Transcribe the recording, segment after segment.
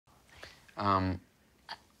I'm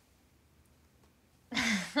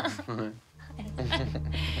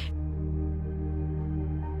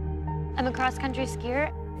a cross-country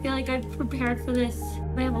skier. I feel like I've prepared for this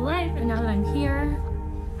my whole life, and now that I'm here,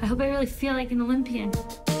 I hope I really feel like an Olympian.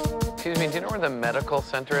 Excuse me, do you know where the medical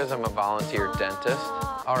center is? I'm a volunteer dentist.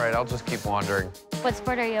 All right, I'll just keep wandering. What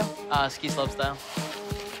sport are you? Ski slope style.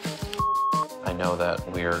 I know that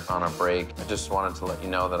we're on a break. I just wanted to let you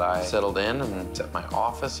know that I settled in and set my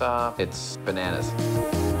office up. It's bananas.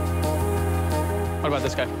 What about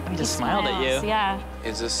this guy? He just smiled at you. Yeah.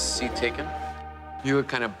 Is this seat taken? You were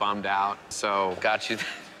kind of bummed out, so got you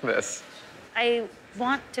this. I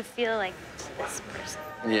want to feel like this person.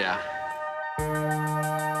 Yeah. Do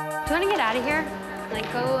you want to get out of here?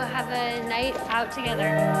 Like, go have a night out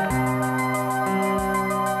together?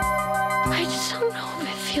 I just don't know if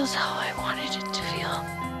it feels how I wanted it to feel.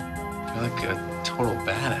 You're like a total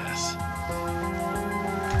badass.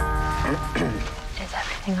 Is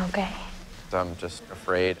everything okay? I'm just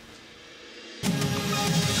afraid.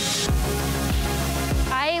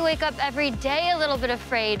 I wake up every day a little bit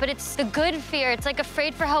afraid, but it's the good fear. It's like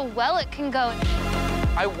afraid for how well it can go.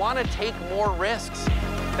 I want to take more risks.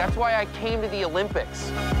 That's why I came to the Olympics.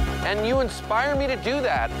 And you inspire me to do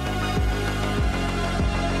that.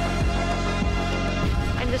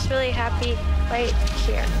 I'm just really happy right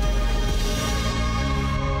here.